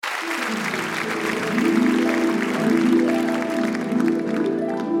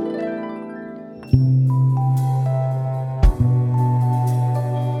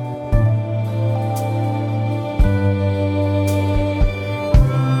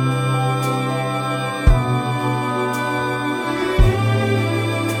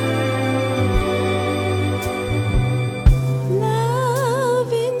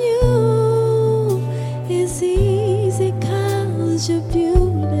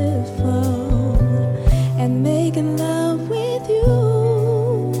beautiful, and making love with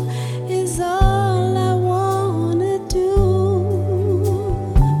you is all I wanna do.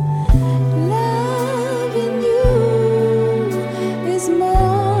 Loving you is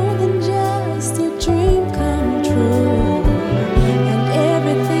more than just a dream come true, and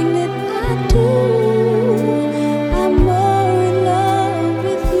everything that I do, I'm more in love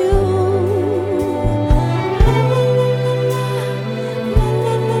with you.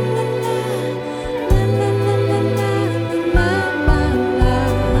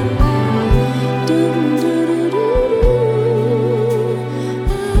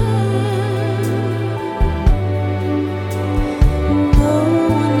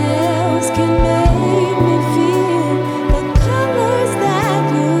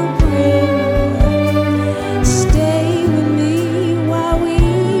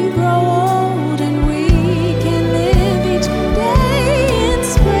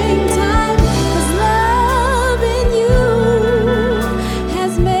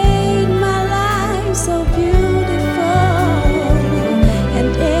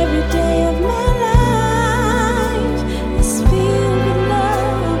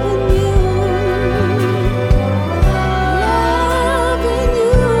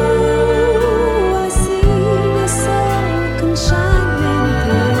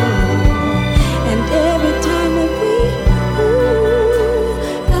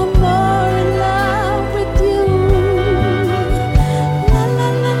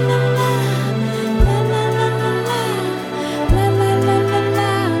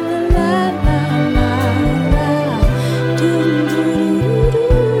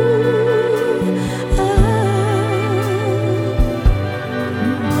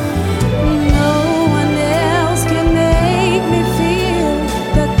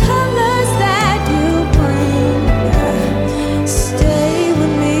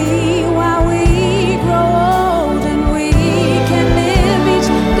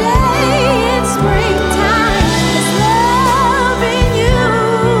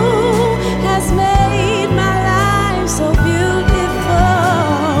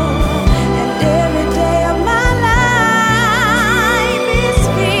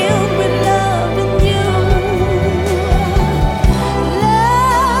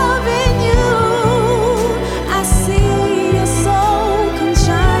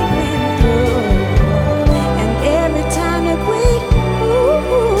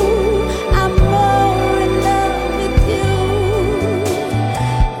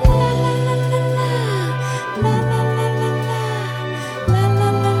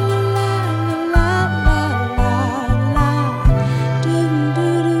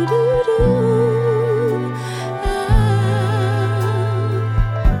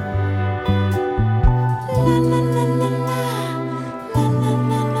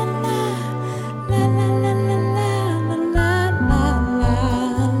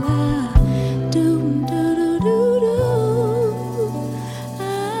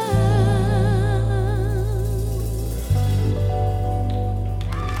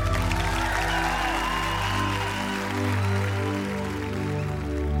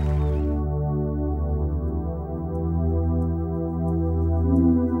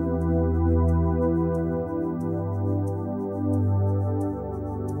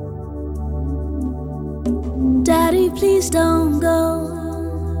 Daddy, please don't go.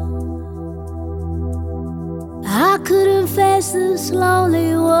 I couldn't face this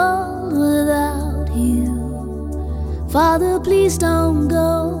lonely world without you. Father, please don't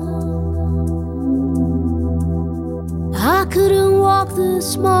go. I couldn't walk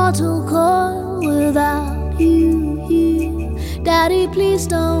this mortal coil without you. Daddy, please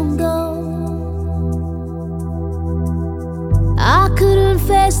don't go. I couldn't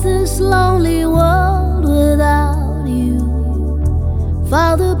face this lonely world without you.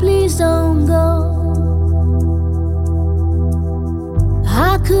 Father, please don't go.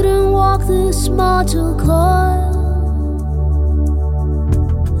 I couldn't walk this mortal coil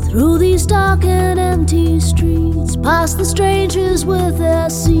through these dark and empty streets, past the strangers with their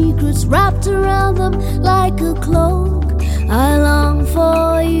secrets wrapped around them like a cloak. I long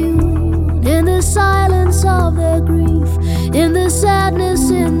for you in the silence of their grief, in the sadness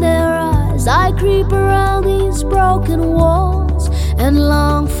in their eyes. I creep around these broken walls and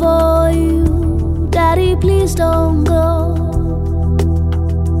long for you. Daddy, please don't go.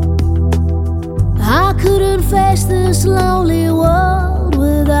 I couldn't face this lonely world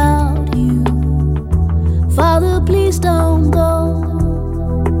without you. Father, please don't go.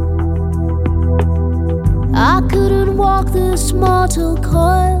 I couldn't walk this mortal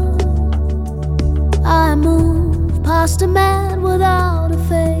coil. I move past a man without a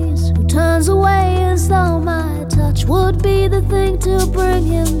face, to bring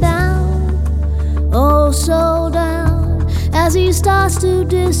him down, oh so down. As he starts to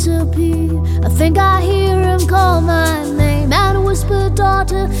disappear, I think I hear him call my name and whisper,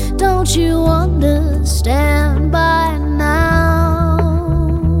 daughter, don't you understand by now?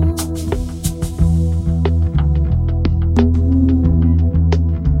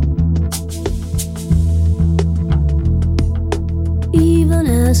 Even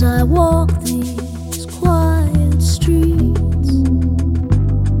as I walk these quiet streets,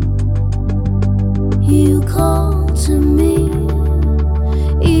 you call to me.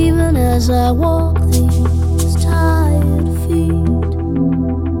 Even as I walk these tired feet,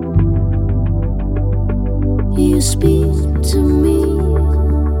 you speak to me.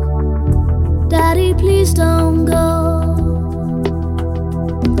 Daddy, please don't go.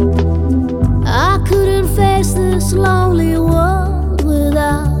 I couldn't face this lonely world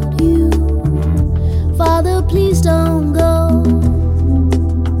without you. Father, please don't go.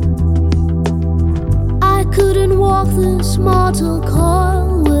 I couldn't walk this mortal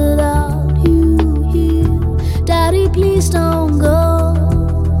coil without you here. Daddy, please don't go.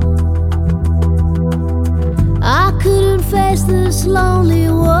 I couldn't face this lonely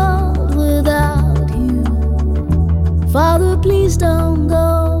world without you. Father, please don't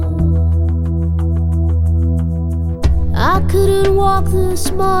go. I couldn't walk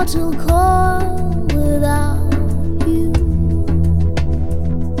this mortal coil without you.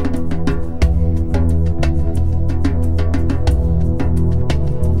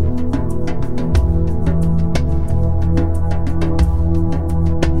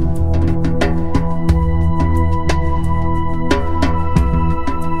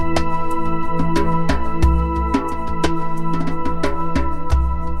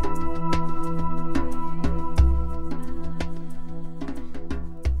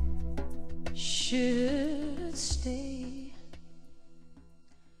 Should stay,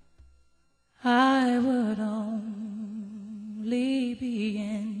 I would only be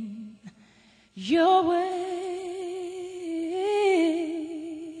in your way,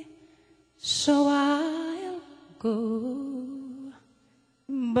 so I'll go,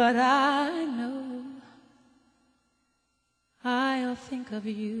 but I know I'll think of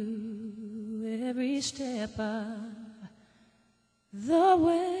you every step of the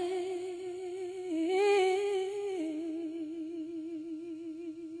way.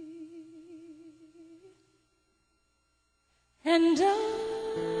 And I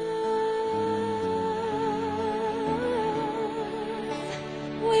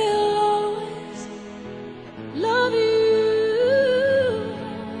will always love you.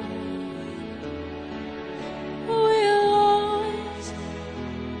 Will always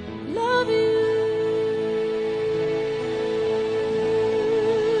love you.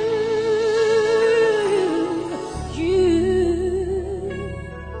 You,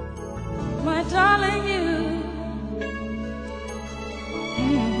 my darling, you.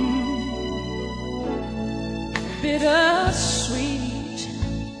 Bittersweet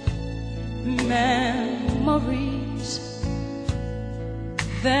memories,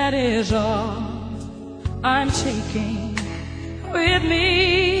 that is all I'm taking with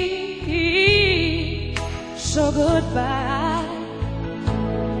me. So goodbye,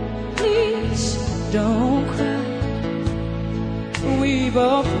 please don't cry. We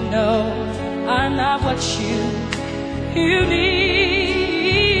both know I'm not what you need.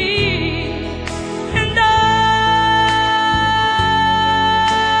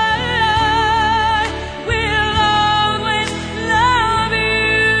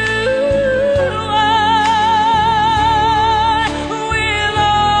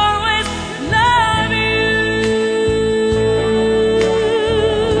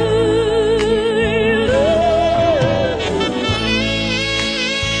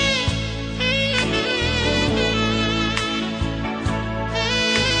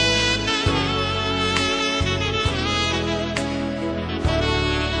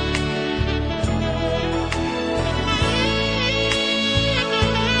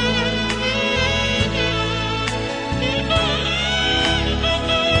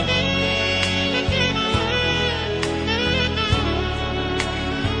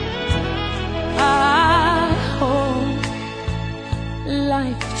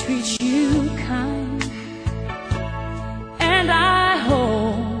 Life treats you kind, and I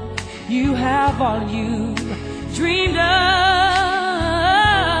hope you have all you dreamed of,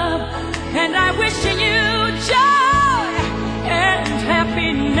 and I wish you joy and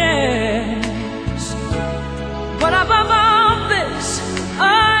happiness. But above all this,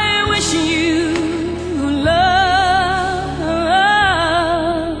 I wish you love.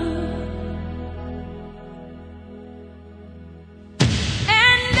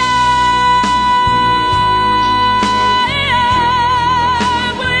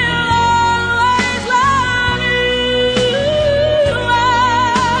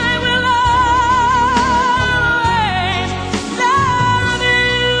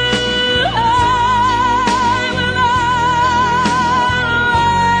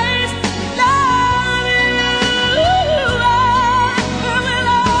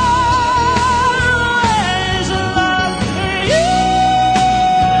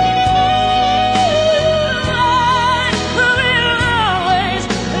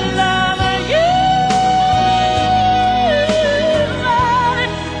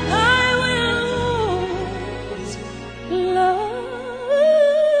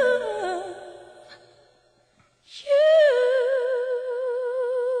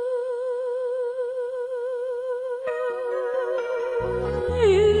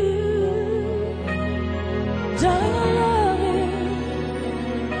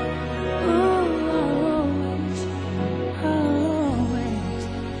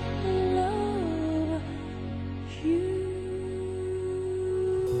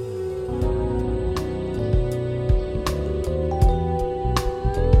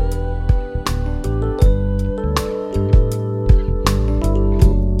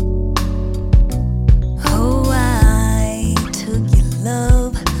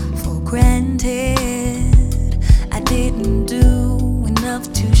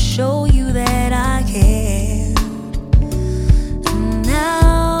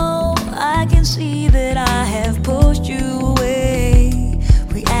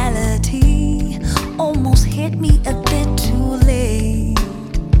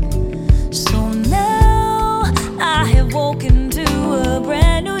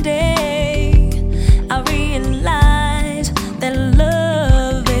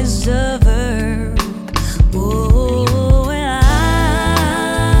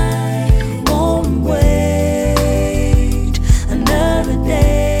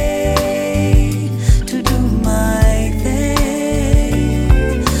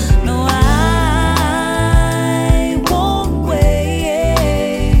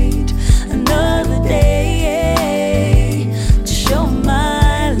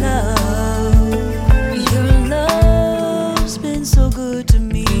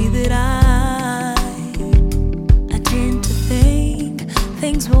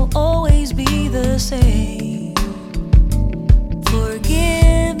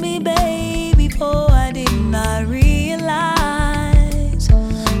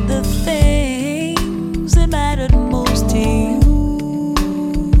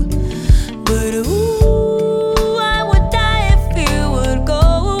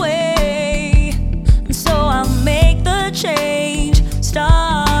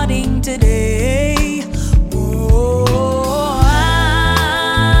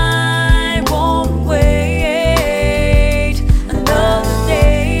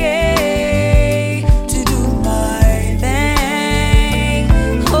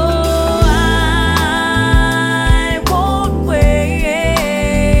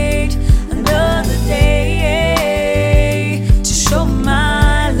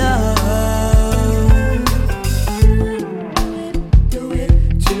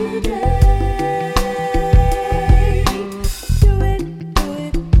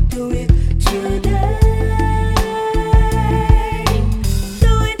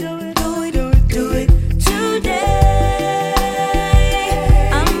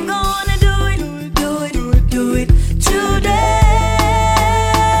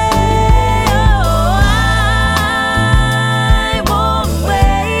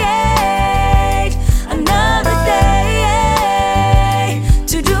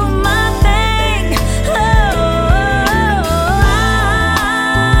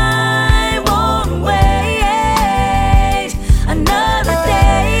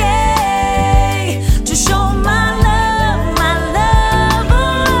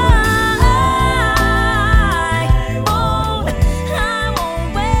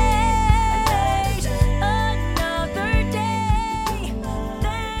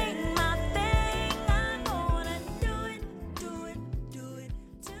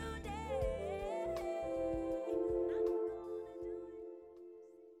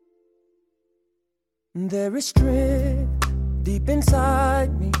 There is strength deep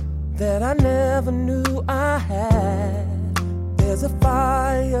inside me that I never knew I had. There's a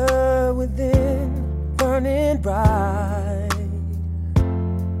fire within, burning bright.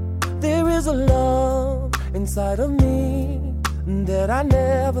 There is a love inside of me that I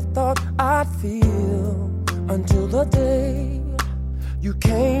never thought I'd feel, until the day you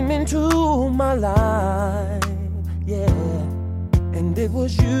came into my life. Yeah, and it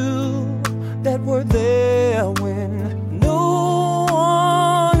was you that were there when no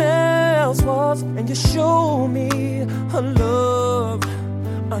one else was, and you showed me a love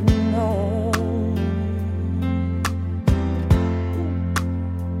unknown.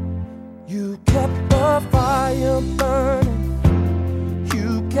 You kept the fire burning,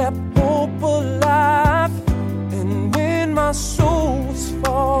 you kept hope alive, and when my soul was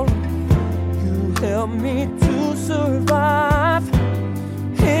falling, you helped me to survive.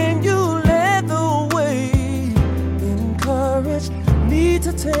 And you led the way, encouraged me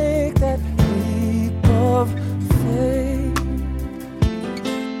to take that leap of faith.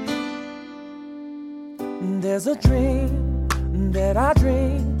 There's a dream that I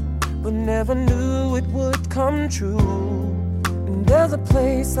dreamed, but never knew it would come true. And there's a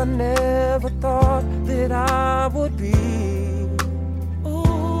place I never thought that I would be.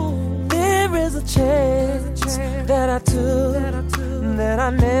 Ooh, there is a chance that I took, that I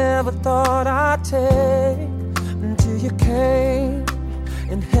never thought I'd take, until you came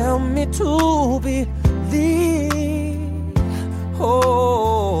and helped me to believe.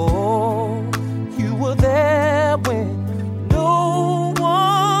 Oh, you were there when no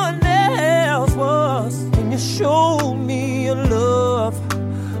one else was, and you showed me a love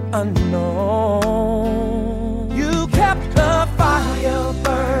unknown. You kept the fire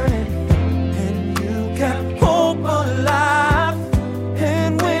burning, and you kept hope alive.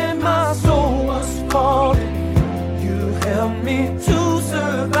 And when my soul was falling, you helped me to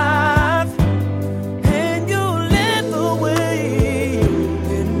survive. And you led the way,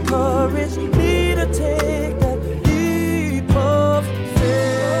 encouraged me to take that leap of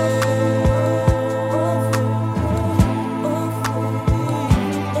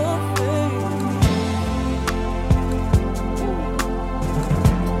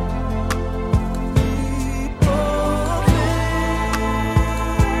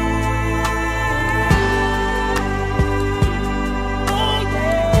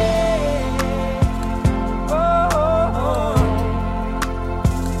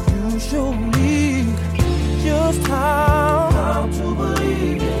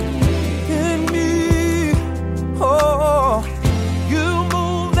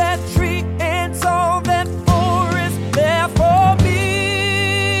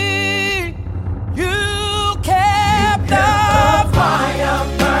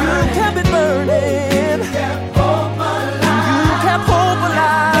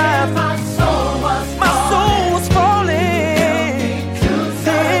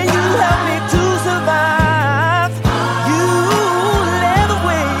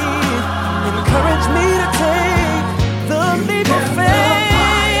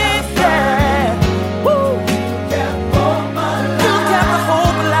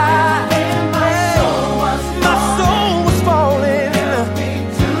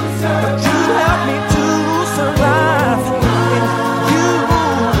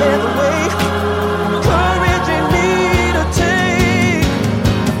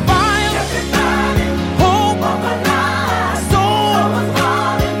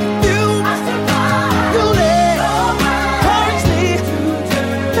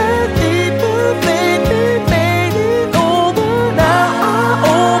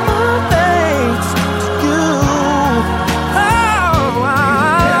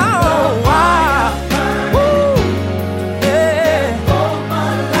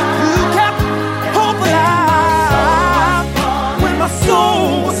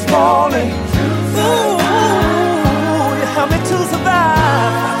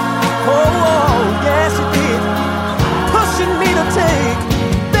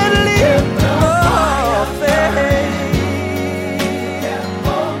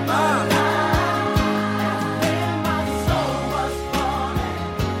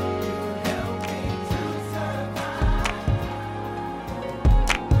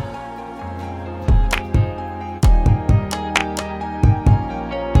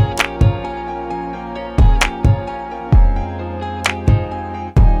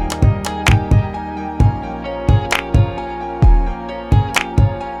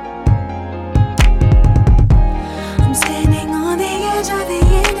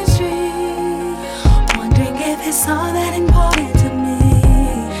It's all that important to me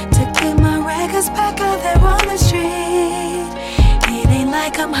to get my records back up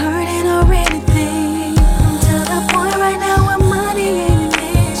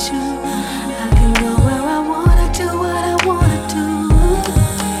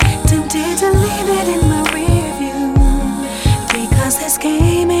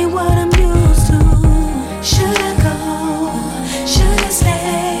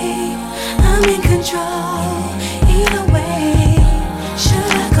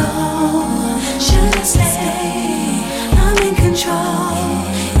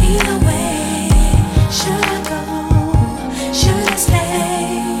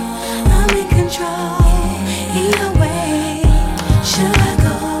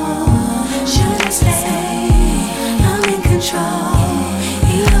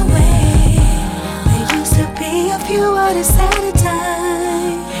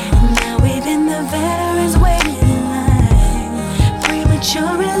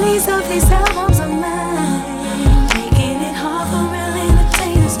copies of these albums of mine, making it hard for real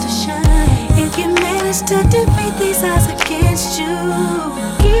entertainers to shine. If you manage to defeat these odds against you,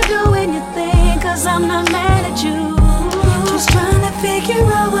 keep doing your thing, cause I'm not mad at you. Just trying to figure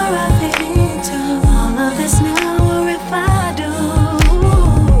out where I fit into all of this now, or if I do.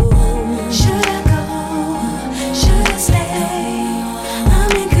 Should I go? Should I stay?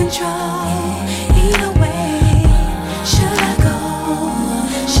 I'm in control. Either way. Should I go?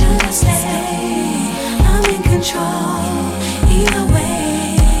 Should I stay? I'm in control. Either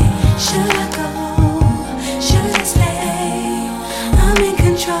way. Should I go? Should I stay? I'm in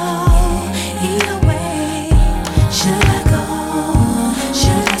control. Either way. Should I go?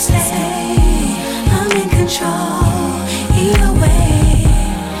 Should I stay? I'm in control. Either way.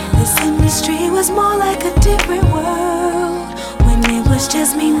 This industry was more like a different world when it was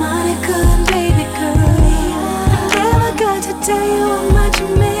just me, Monica, and baby girl. I never got to tell you how much you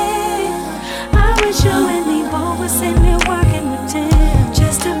meant. I wish you and me both were sitting there working with Tim,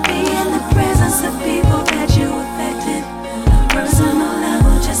 just to be in the presence of people that you affected. A personal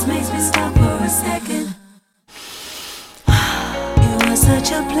level just makes me stop for a second. You are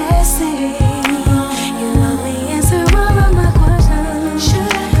such a blessing. You love me, answer all of my questions.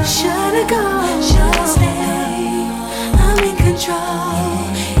 Should I go? Should I stay? I'm in control.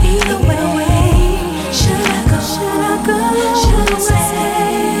 Either way. Should I go? Should I go? Should I stay?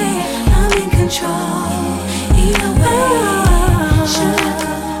 I'm in control. Either way. Should I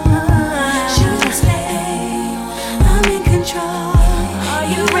go? Should I stay? I'm in control. Are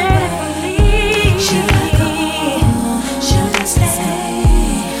you ready for me? Should I go? Should I stay?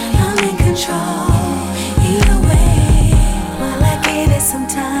 I'm in control. Either way. Well, I gave it some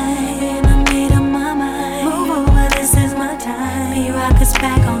time. I made up my mind. Move over, this is my time. Me rock us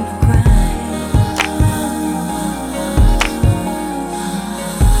back on the grind.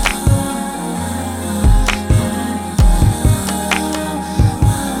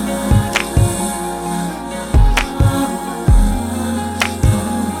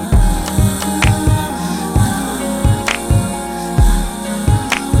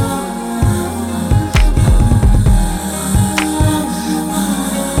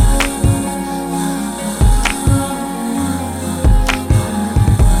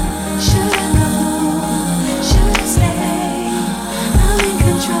 Should I go? Should I stay? I'm in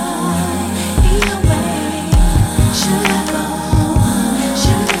control. Either way. Should I go?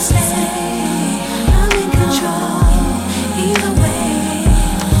 Should I stay? I'm in control. Either way.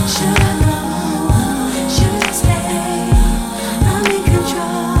 Should I go? Should I stay? I'm in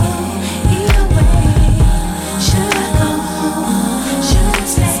control. Either way. Should I go? Should I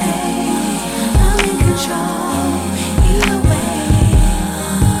stay? I'm in control. Either way.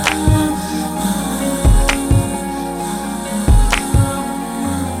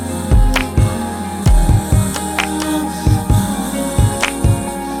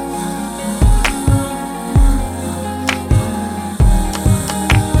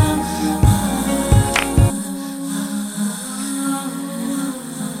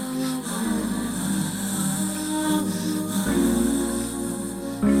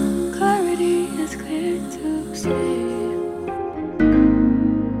 Clarity is clear to see.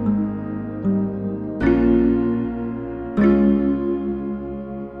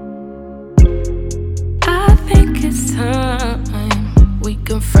 I think it's time we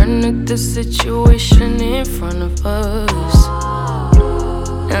confronted the situation in front of us.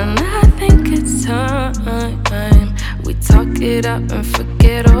 And I think it's time we talk it out and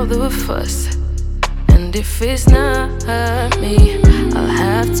forget all the fuss. And if it's not me, I'll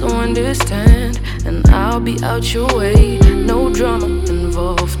have to understand, and I'll be out your way. No drama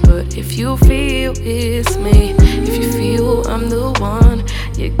involved, but if you feel it's me, if you feel I'm the one,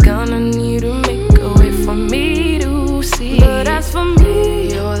 you're gonna need to make a way for me to see. But as for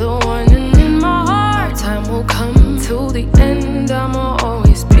me, you're the one, and in my heart, time will come till the end. I'ma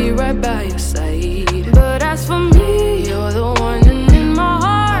always be right by your side. But as for me, you're the one, and in my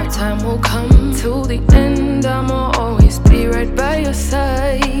heart, time will come till the end. I'ma always be right by your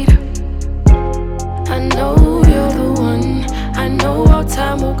side. I know you're the one. I know our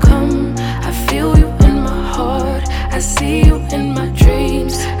time will come. I feel you in my heart. I see you in my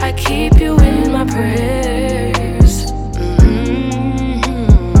dreams. I keep you in my prayers.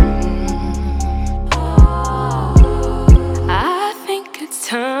 I think it's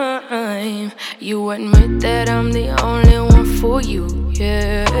time you admit that I'm the only one for you,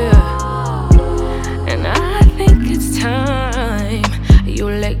 yeah. And I think it's time you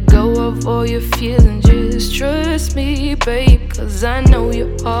let go of all your fears and just trust me, babe. Cause I know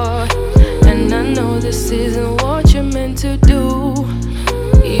you are, and I know this isn't what you're meant to do.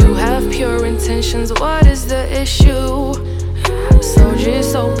 You intentions, what is the issue? So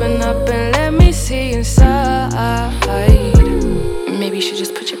just open up and let me see inside. Maybe you should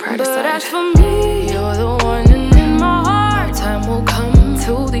just put your pride aside. But as for me, you're the one, and in my heart, time will come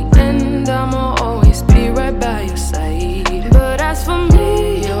to the end. I'ma always be right by your side. But as for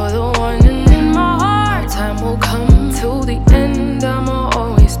me, you're the one, and in my heart, time will come to the end. I'ma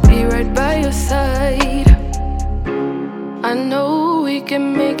always be right by your side. I know we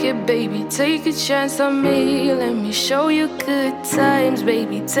can make it, baby. Take a chance on me. Let me show you good times,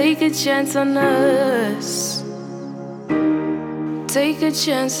 baby. Take a chance on us. Take a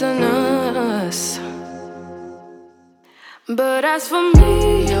chance on us. But as for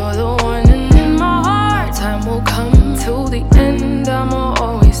me, you're the one, and in my heart, time will come to the end. I'ma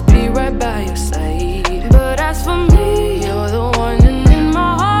always be right by your side. But as for me, you're the one, and in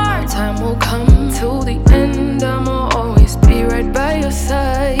my heart, time will come to the end. I'ma always be right by your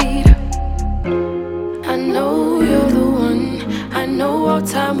side. I know you're the one. I know our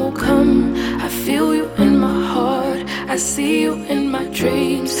time will come. I feel you in my heart. I see you in my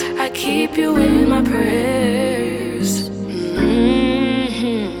dreams. I keep you in my prayers.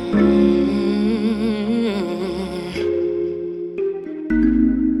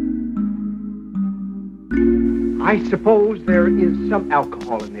 I suppose there is some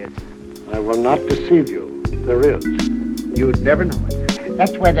alcohol in this. I will not deceive you. There is. You'd never know it.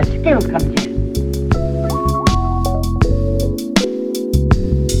 That's where the skill comes in.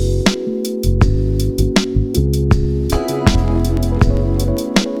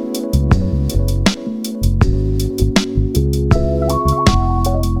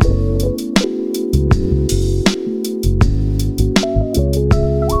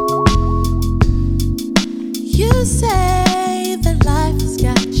 You say that life has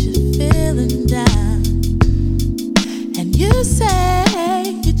got you feeling down, and you say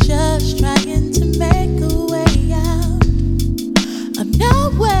you're just trying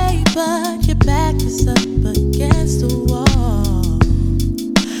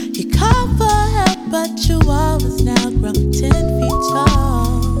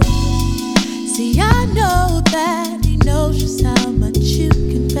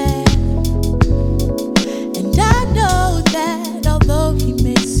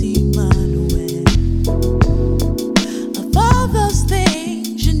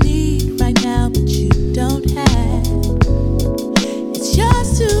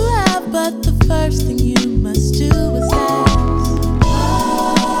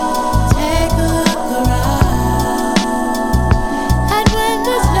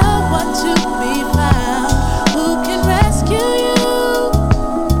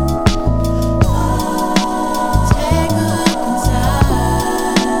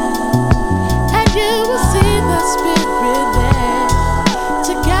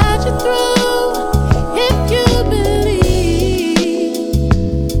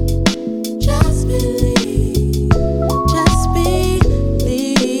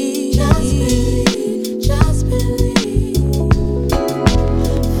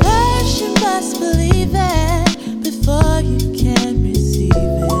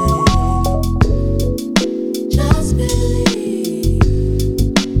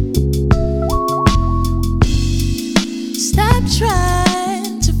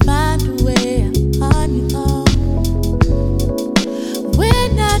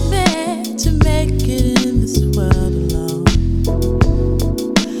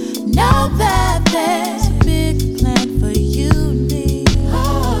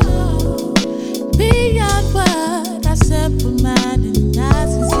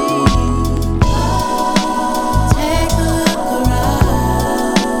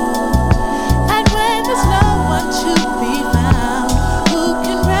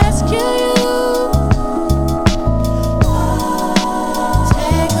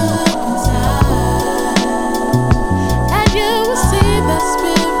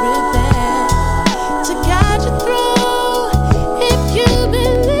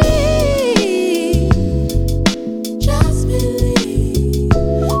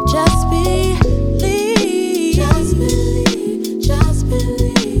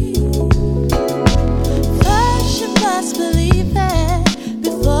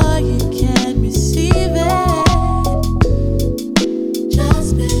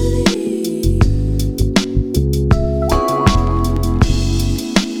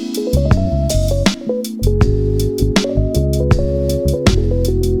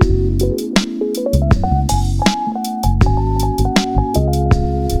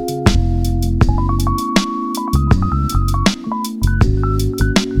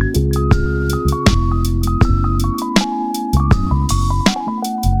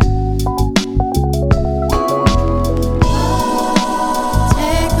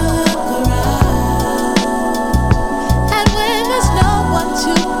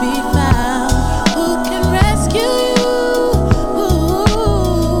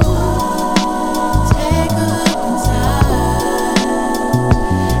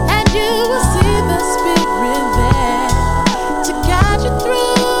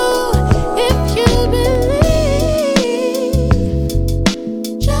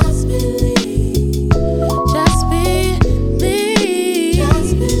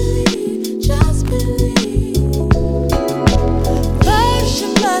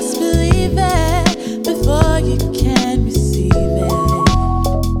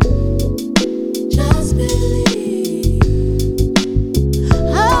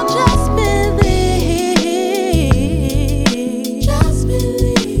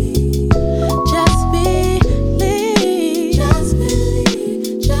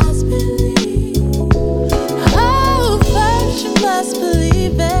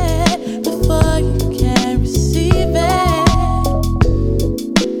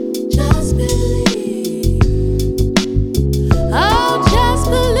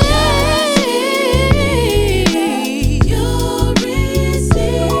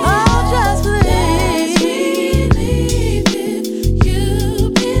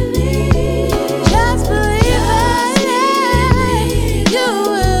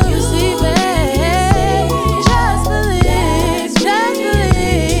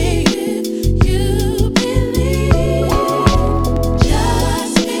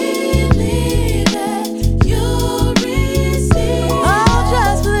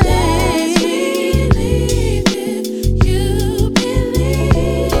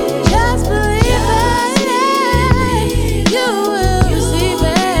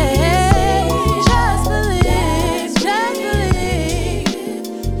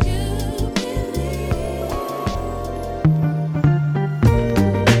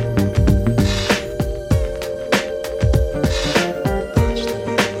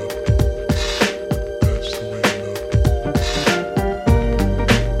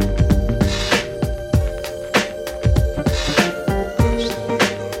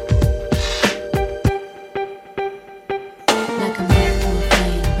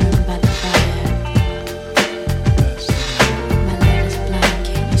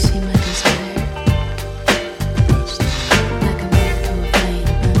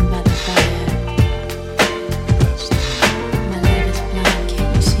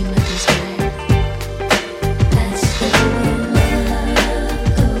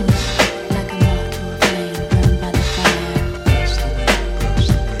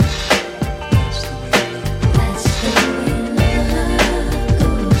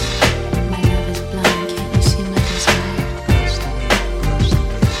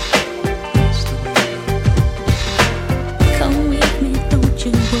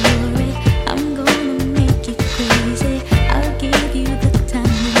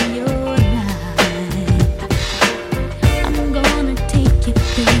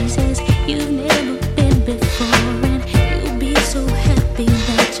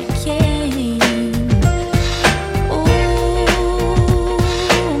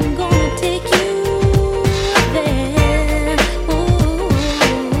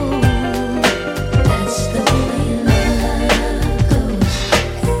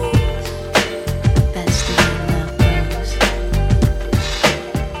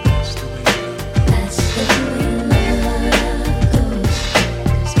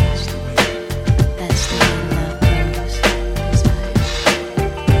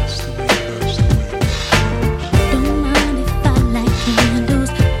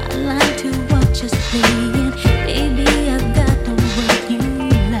playing. Baby, I've got the what you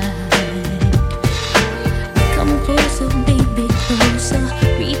like. Come closer, baby, closer.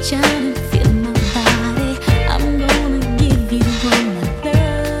 Reach out and feel my body. I'm gonna give you all my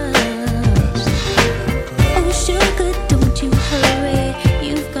love. Oh, sugar, don't you hurry.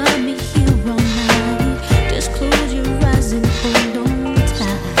 You've got me here all night. Just close your eyes and hold on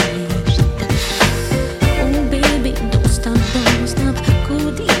tight. Oh, baby, don't stop, don't stop. Go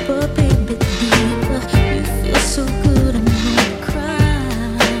deeper, baby, deeper. You feel so good, I'm gonna cry.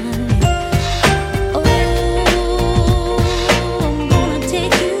 Oh, I'm gonna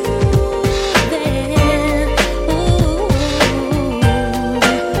take you there. Oh,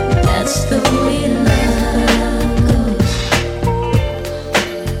 that's the way love goes.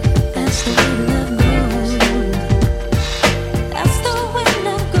 That's the way love goes. That's the way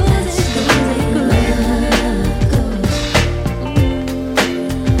love goes. That's the way love goes.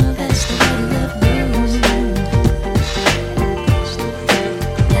 That's the way love goes.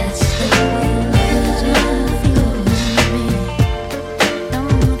 That's the way love goes, baby. No,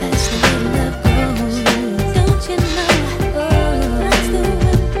 that's the way love goes. Don't you know? Oh, that's the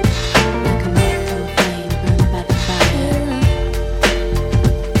way. Like a mountain flame burned by the fire.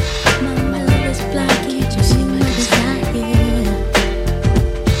 My love is blind, can't you see my desire?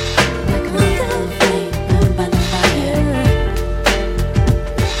 Like a mountain flame burned by the fire.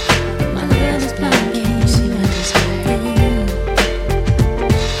 My love is blind, can't you see my desire?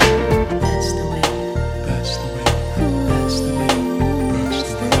 That's the way. That's the way. That's the way.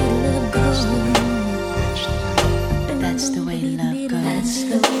 That's the way love goes. That's the way love goes. That's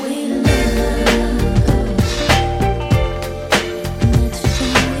the way love goes. That's the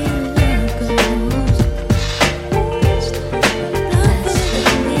way love goes. That's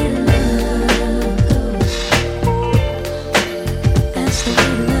the way love goes. That's the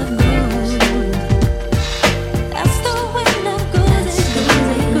way love goes. That's the way love goes. That's the way love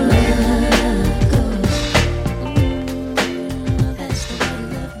goes. That's the way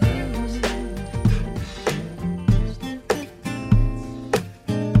love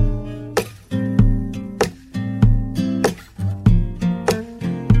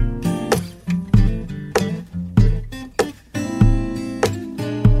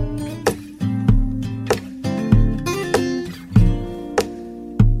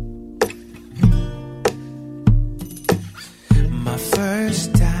My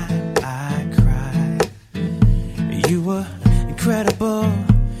first time I cried, you were incredible.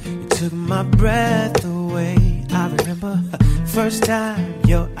 You took my breath away. I remember first time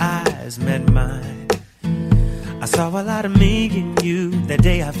your eyes met mine. I saw a lot of me in you. That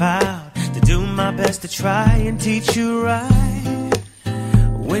day I vowed to do my best to try and teach you right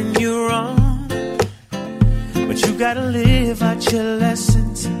when you're wrong. But you gotta live out your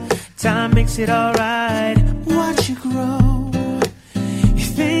lessons. Time makes it alright. Watch you grow. You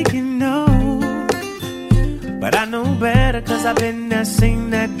think you know, but I know better, cause I've been there, seen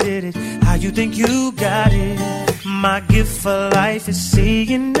that, did it. How you think you got it? My gift for life is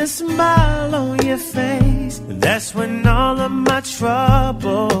seeing the smile on your face. That's when all of my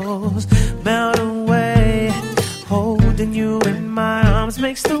troubles melt away. Holding you in my arms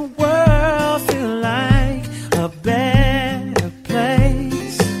makes the world feel like a better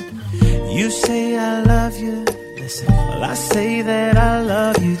place. You say I love you, listen, well I say that I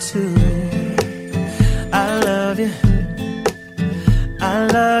love you too. I love you, I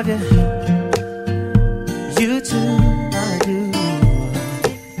love you, you too, I do.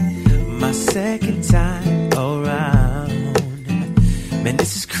 My second time around, man,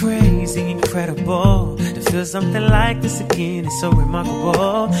 this is crazy, incredible. To feel something like this again is so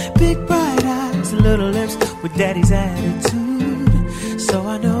remarkable. Big bright eyes, little lips with daddy's attitude. So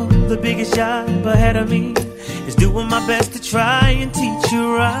I know the biggest job ahead of me is doing my best to try and teach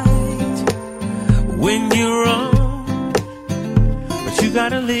you right when you're wrong. But you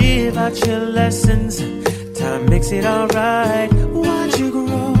gotta live out your lessons. Time makes it alright. Watch you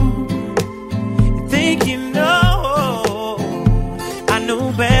grow. You think you know. I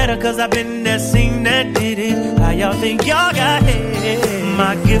know better, cause I've been there, seen that, did it. How y'all think y'all got it?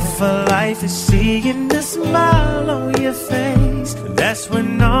 My gift for life is seeing the smile on your face. That's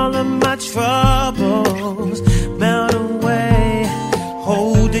when all of my troubles melt away.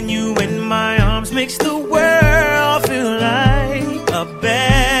 Holding you in my arms makes the world feel like a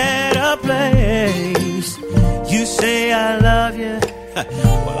better place. You say I love you,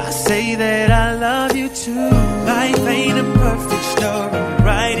 well I say that I love you too. Life ain't a perfect story,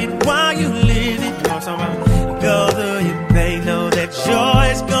 write it while you live it. Go through your pain, know that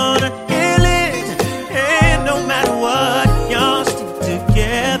joy is gonna heal it. And no matter what, y'all stick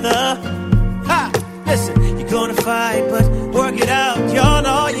together. Ha!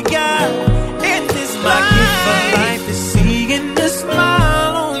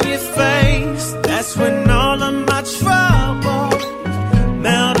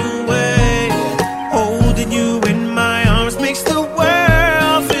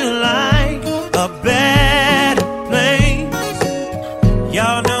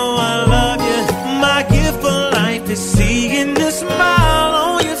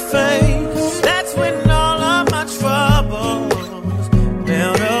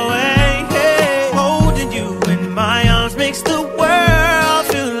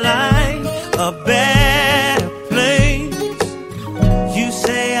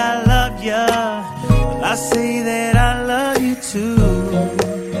 yeah. Well, I say that I love you too.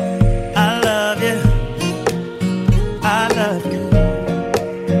 I love you. I love you.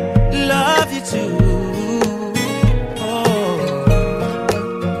 Love you too. Oh,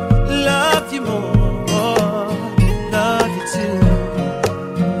 love you more. Love you too.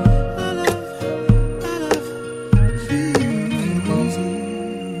 I love you.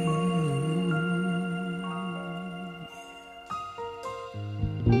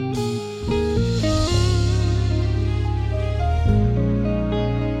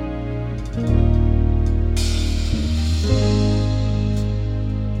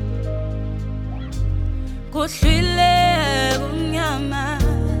 Kuhlwile kumnyama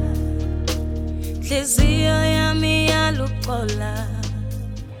Nhliziyo yami yaluxola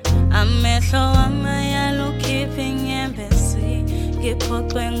Amehlo wami yalukhipha inyembezi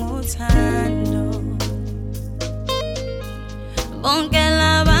Ngiphoxwe nguthando Bonke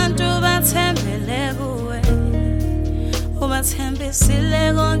labantu bathembele kuwe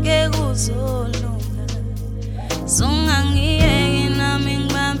Ubathembisile konke kuzolunga Zungangiyeki nami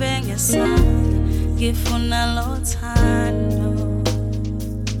ngibambe ngesandla Ngifuna lo thando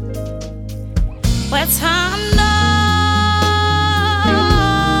Wethando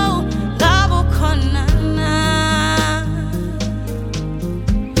Ngabe ukhona na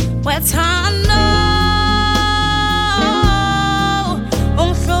Wethando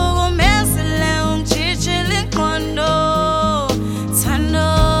Ungihlukumezile ungijijile ingqondo Thando,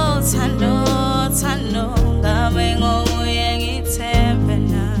 thando, thando Ngabe ngokuye ngithembe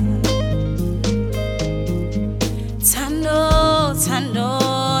na Thando, thando,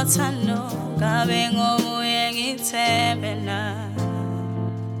 thando Ngabe ngokuye ngithembe na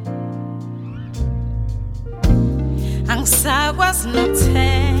Angisakwazi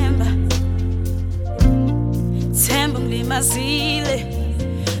nokuthemba Themba ngilimazile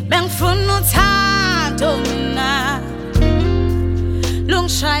Bengifuna uthando mina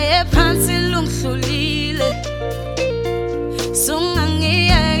Lungishaye phansi lungihlulile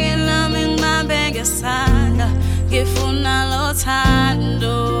Sungangiyeke nami ngibambe ngesandla Ngifuna lo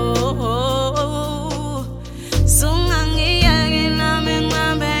thando Sungangiyeke nami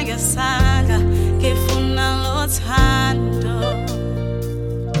ngibambe ngesandla Ngifuna lo thando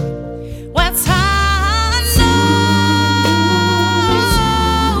Wethando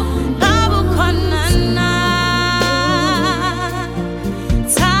Ngabe ukhona na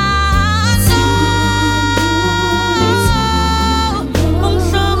Thando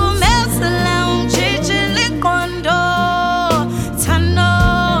Ungihlukumezile ungijijile ingqondo Thando,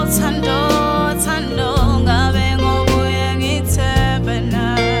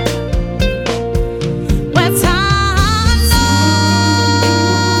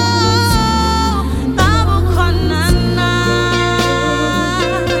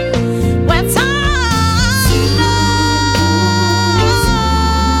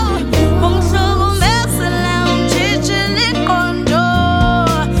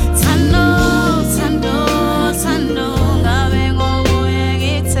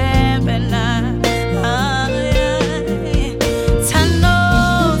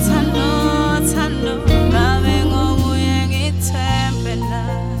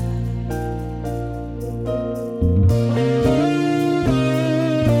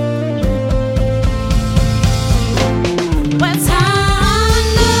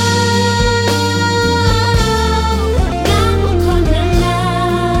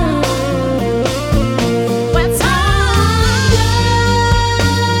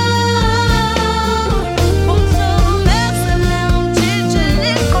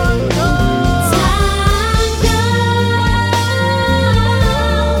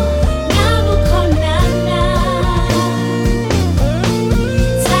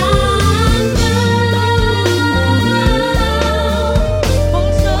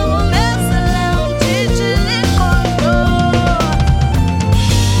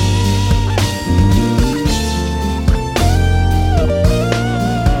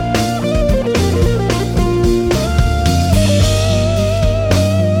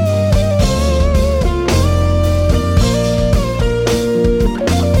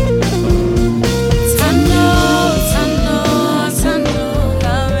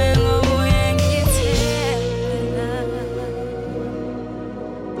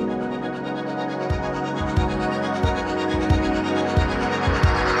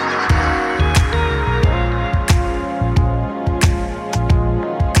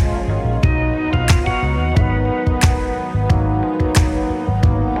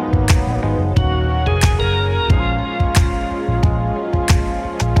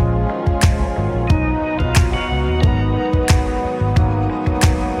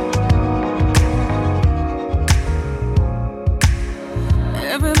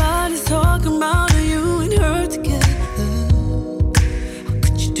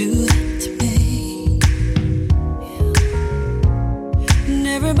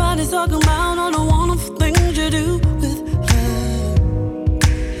 Everybody's talking about all the wonderful things you do.